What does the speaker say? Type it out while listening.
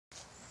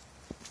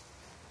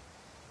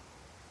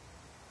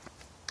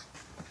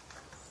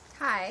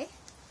Hi,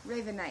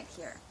 Rayvin Nyte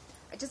here.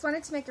 I just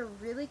wanted to make a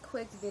really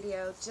quick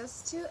video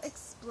just to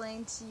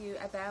explain to you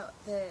about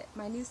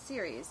my new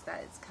series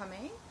that is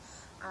coming.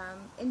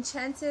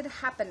 Enchanted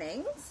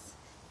Happenings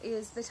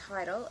is the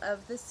title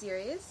of the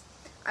series.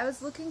 I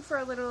was looking for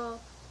a little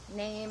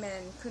name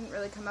and couldn't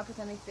really come up with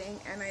anything,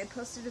 and I had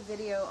posted a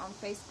video on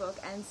Facebook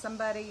and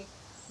somebody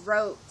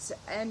wrote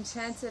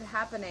Enchanted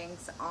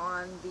Happenings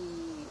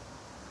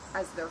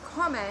as their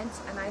comment,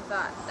 and I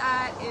thought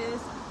that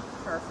is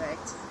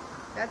perfect.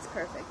 That's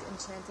perfect.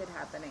 Enchanted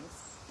Happenings.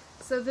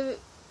 So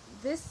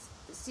this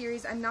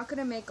series, I'm not going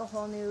to make a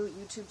whole new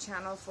YouTube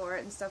channel for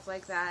it and stuff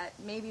like that.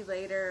 Maybe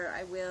later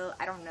I will,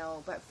 I don't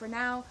know. But for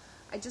now,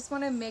 I just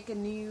want to make a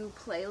new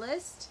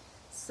playlist.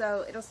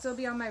 So it'll still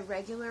be on my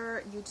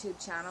regular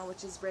YouTube channel,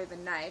 which is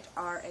Rayvin Nyte,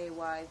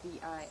 R-A-Y-V-I-N-N-Y-T-E.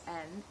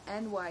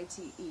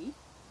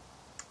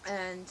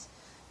 And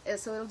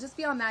so it'll just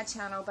be on that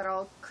channel, but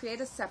I'll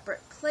create a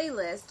separate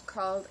playlist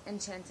called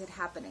Enchanted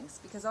Happenings,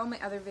 because all my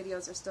other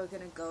videos are still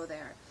going to go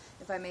there.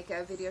 If I make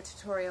a video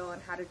tutorial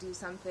on how to do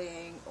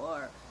something,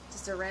 or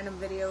just a random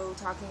video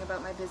talking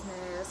about my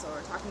business,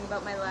 or talking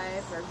about my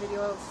life, or a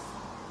video of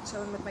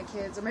chilling with my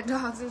kids or my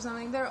dogs or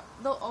something, they'll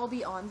all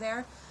be on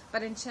there.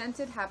 But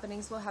Enchanted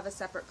Happenings will have a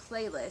separate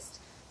playlist,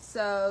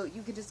 so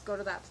you can just go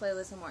to that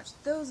playlist and watch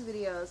those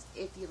videos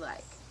if you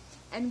like.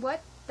 And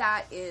what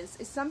that is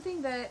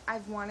something that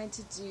I've wanted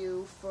to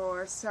do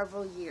for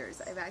several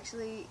years. I've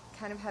actually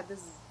kind of had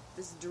this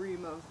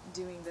dream of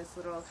doing this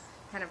little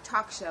kind of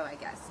talk show, I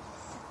guess,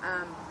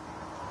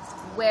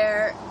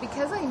 where,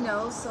 because I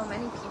know so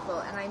many people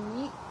and I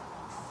meet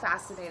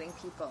fascinating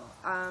people,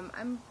 I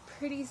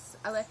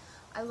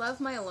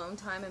love my alone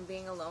time and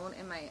being alone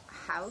in my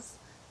house,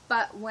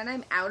 but when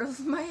I'm out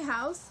of my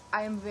house,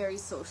 I am very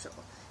social,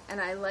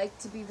 and I like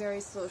to be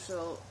very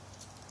social.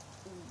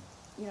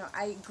 You know,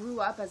 I grew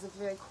up as a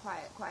very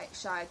quiet,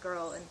 shy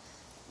girl and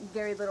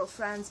very little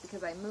friends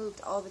because I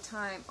moved all the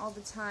time,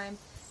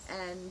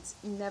 and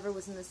never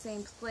was in the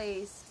same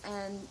place.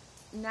 And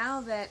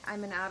now that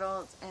I'm an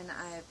adult and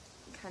I've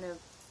kind of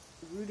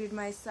rooted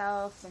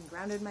myself and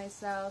grounded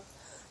myself,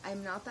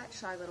 I'm not that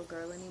shy little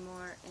girl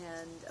anymore.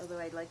 And although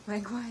I like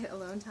my quiet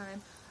alone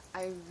time,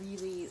 I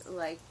really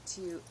like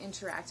to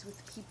interact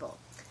with people.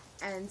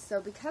 And so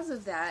because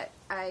of that,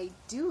 I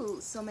do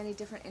so many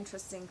different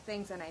interesting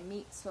things, and I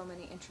meet so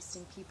many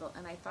interesting people,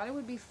 and I thought it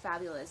would be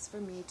fabulous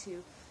for me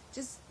to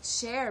just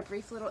share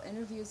brief little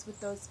interviews with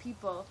those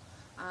people,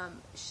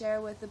 share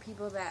with the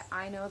people that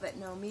I know that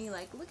know me,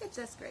 like, look at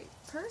this great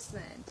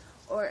person,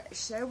 or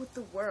share with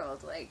the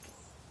world, like,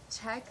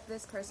 check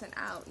this person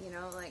out, you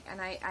know, like, and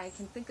I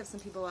can think of some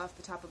people off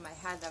the top of my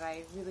head that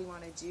I really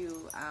want to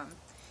do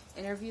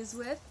interviews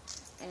with,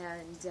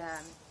 and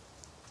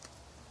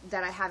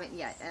that I haven't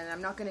yet, and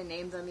I'm not going to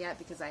name them yet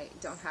because I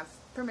don't have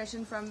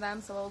permission from them,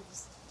 so I'll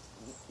just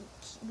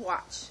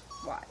watch.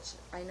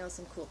 I know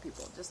some cool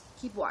people. Just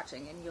keep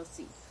watching and you'll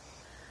see.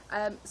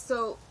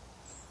 So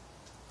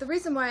the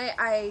reason why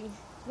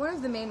one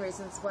of the main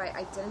reasons why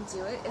I didn't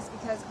do it is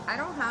because I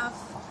don't have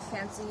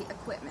fancy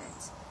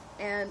equipment,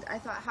 and I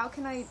thought, how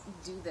can I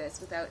do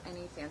this without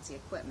any fancy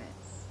equipment?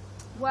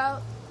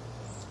 Well,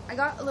 I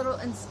got a little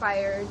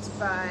inspired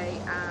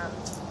by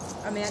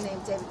a man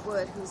named David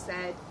Wood, who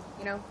said,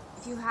 you know,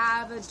 if you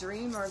have a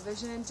dream or a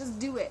vision, just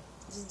do it.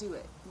 Just do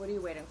it. What are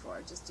you waiting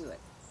for? Just do it.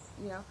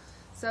 You know?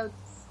 So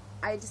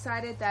I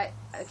decided that,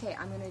 okay,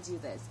 I'm going to do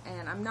this,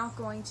 and I'm not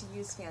going to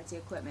use fancy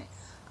equipment.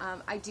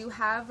 I do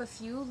have a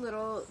few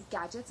little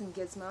gadgets and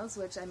gizmos,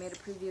 which I made a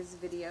previous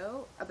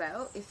video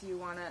about. If you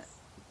want to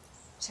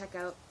check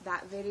out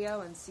that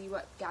video and see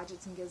what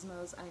gadgets and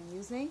gizmos I'm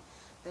using,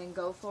 then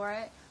go for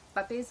it.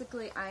 But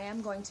basically, I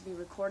am going to be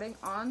recording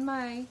on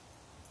my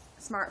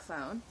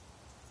smartphone.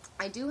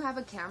 I do have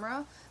a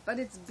camera, but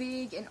it's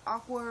big and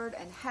awkward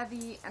and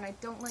heavy, and I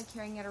don't like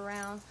carrying it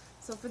around,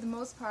 so for the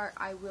most part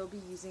I will be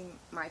using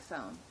my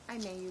phone. I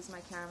may use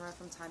my camera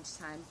from time to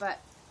time, but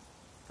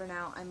for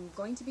now I'm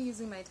going to be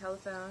using my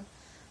telephone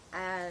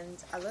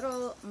and a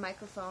little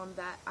microphone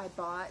that I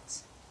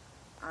bought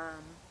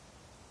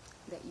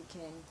that you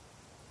can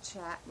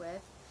chat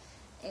with,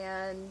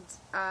 and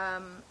I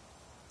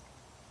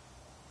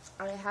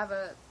have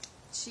a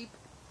cheap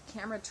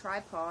camera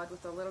tripod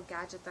with a little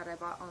gadget that I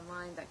bought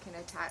online that can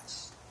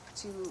attach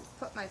to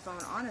put my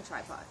phone on a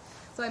tripod.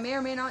 So I may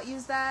or may not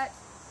use that.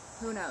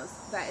 Who knows?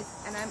 But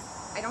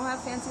I don't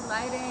have fancy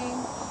lighting.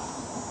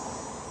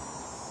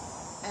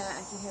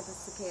 I can hear the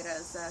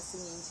cicadas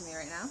singing to me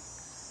right now.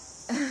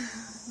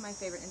 My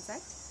favorite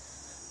insect.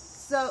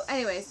 So,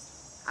 anyways,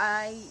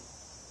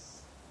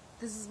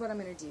 this is what I'm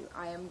going to do.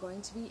 I am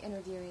going to be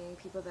interviewing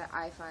people that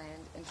I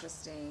find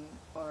interesting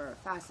or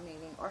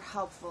fascinating or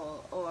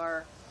helpful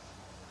or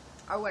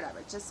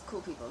whatever, just cool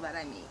people that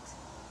I meet,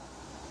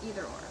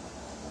 either or.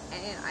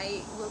 And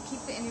I will keep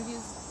the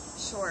interviews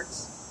short.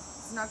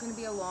 It's not going to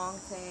be a long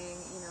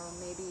thing, you know,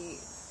 maybe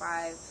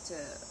 5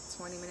 to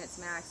 20 minutes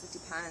max, it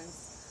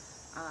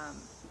depends,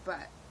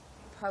 but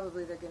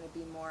probably they're going to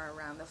be more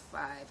around the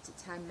 5 to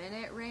 10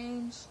 minute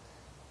range.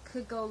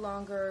 Could go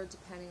longer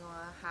depending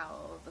on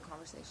how the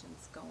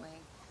conversation's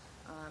going.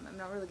 I'm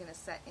not really going to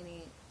set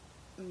any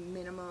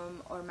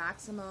minimum or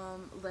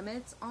maximum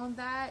limits on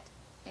that.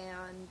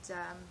 And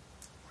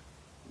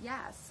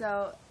yeah,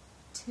 so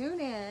tune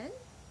in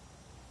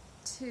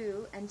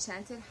to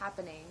Enchanted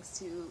Happenings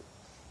to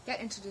get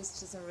introduced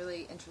to some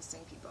really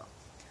interesting people.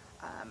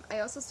 I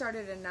also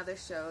started another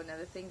show,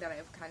 another thing that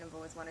I've kind of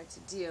always wanted to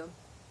do.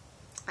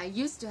 I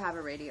used to have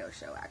a radio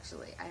show,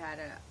 actually. I had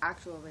an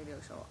actual radio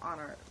show on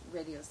our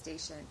radio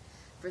station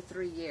for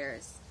 3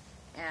 years.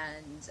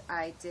 And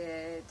I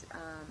did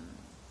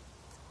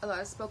a lot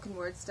of spoken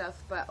word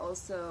stuff, but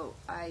also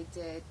I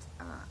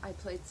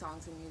played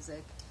songs and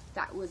music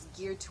that was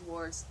geared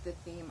towards the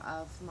theme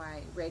of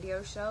my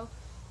radio show.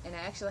 And I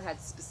actually had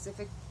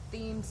specific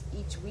themes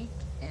each week,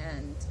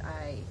 and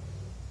I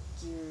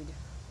geared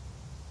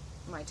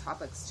my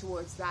topics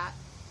towards that.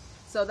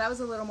 So that was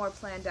a little more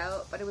planned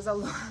out, but it was a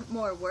lot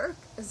more work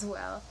as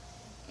well.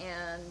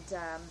 And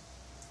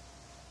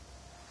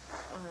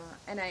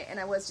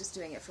I was just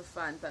doing it for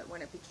fun, but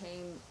when it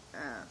became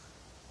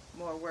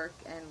more work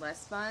and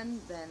less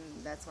fun, then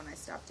that's when I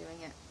stopped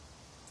doing it.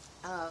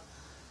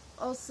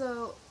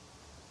 So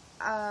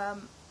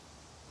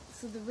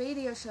the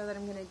radio show that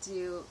I'm going to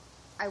do,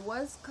 I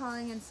was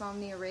calling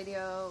Insomnia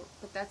Radio,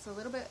 but that's a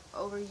little bit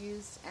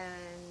overused,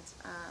 and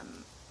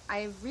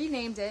I've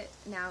renamed it.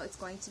 Now it's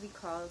going to be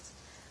called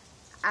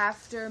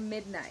After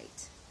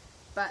Midnight,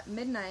 but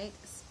midnight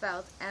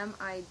spelled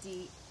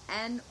MIDNYTE,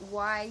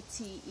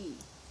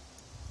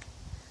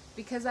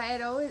 because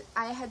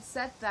I had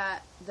said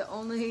that the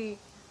only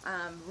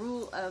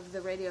rule of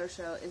the radio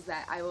show is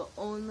that I will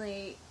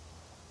only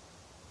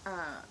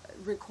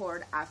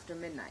record after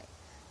midnight.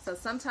 So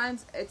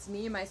sometimes it's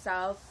me and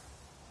myself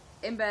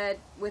in bed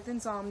with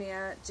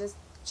insomnia, just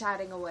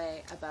chatting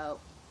away about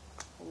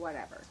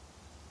whatever,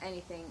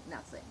 anything,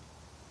 nothing.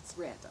 It's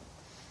random.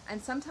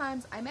 And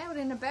sometimes I'm out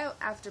and about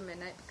after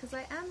midnight because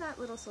I am that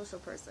little social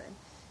person.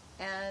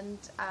 And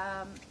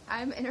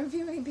I'm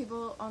interviewing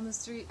people on the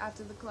street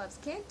after the clubs.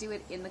 Can't do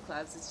it in the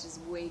clubs, it's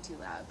just way too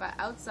loud. But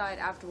outside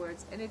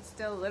afterwards, and it's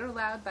still a little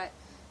loud, but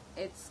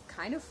it's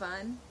kind of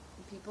fun.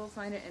 People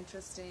find it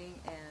interesting,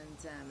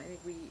 and I think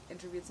we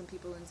interviewed some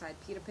people inside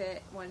Pita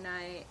Pit one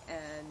night,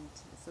 and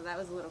so that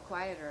was a little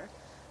quieter.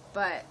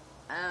 But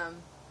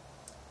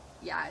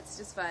yeah, it's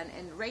just fun.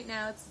 And right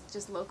now it's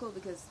just local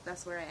because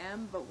that's where I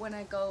am. But when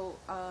I go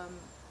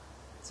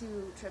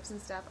to trips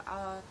and stuff,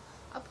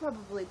 I'll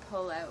probably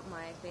pull out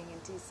my thing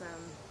and do some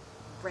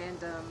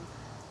random,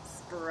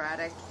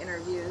 sporadic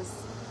interviews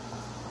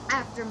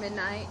after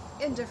midnight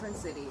in different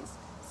cities.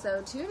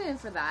 So tune in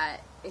for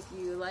that if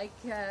you like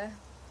a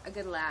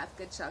good laugh,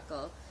 good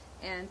chuckle.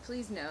 And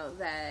please know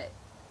that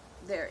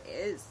there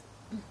is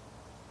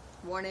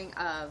warning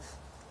of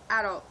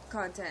adult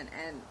content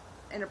and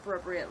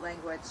inappropriate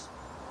language,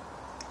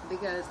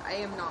 because I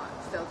am not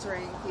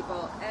filtering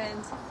people and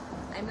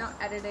I'm not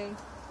editing.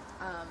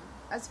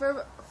 As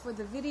for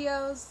the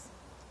videos,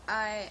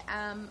 I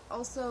am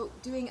also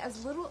doing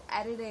as little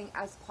editing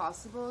as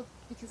possible,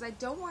 because I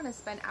don't want to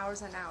spend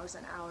hours and hours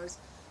and hours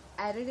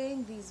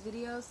editing these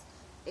videos.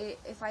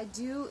 If I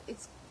do,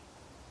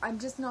 I'm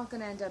just not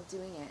going to end up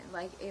doing it.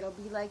 Like, it'll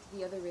be like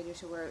the other radio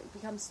show where it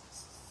becomes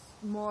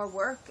more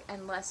work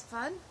and less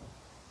fun.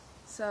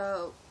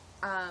 So,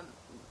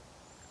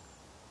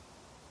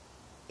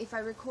 if I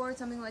record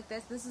something like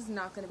this, this is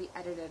not going to be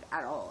edited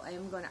at all. I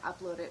am going to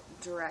upload it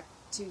direct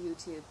to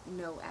YouTube,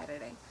 no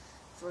editing,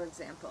 for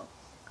example.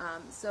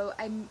 So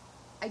I'm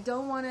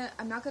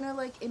not going to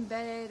like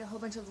embed a whole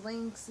bunch of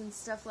links and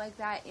stuff like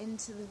that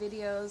into the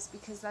videos,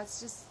 because that's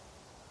just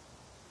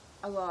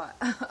a lot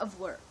of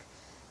work,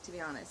 to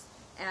be honest.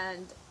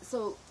 And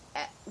so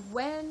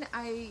when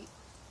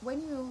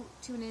you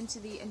tune into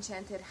the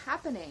Enchanted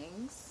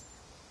Happenings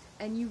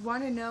and you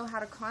want to know how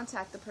to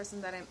contact the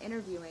person that I'm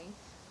interviewing,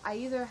 I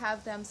either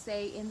have them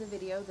say in the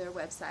video their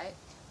website,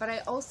 but I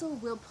also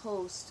will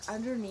post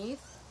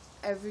underneath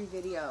every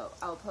video.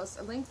 I'll post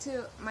a link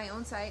to my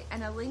own site,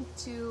 and a link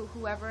to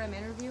whoever I'm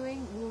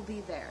interviewing will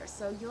be there.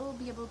 So you'll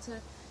be able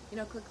to,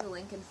 click the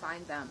link and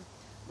find them.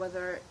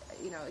 Whether,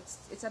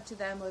 it's up to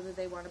them whether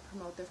they want to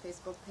promote their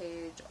Facebook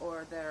page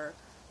or their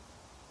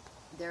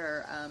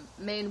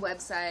main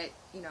website,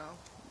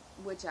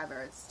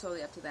 whichever. It's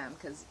totally up to them,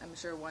 because I'm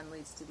sure one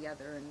leads to the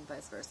other and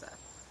vice versa.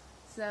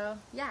 So,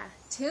 yeah,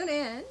 tune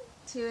in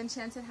to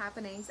Enchanted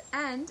Happenings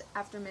and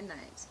After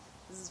Midnight.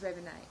 This is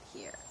Rayvin Nyte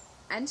here,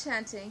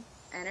 enchanting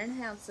and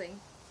enhancing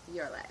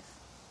your life.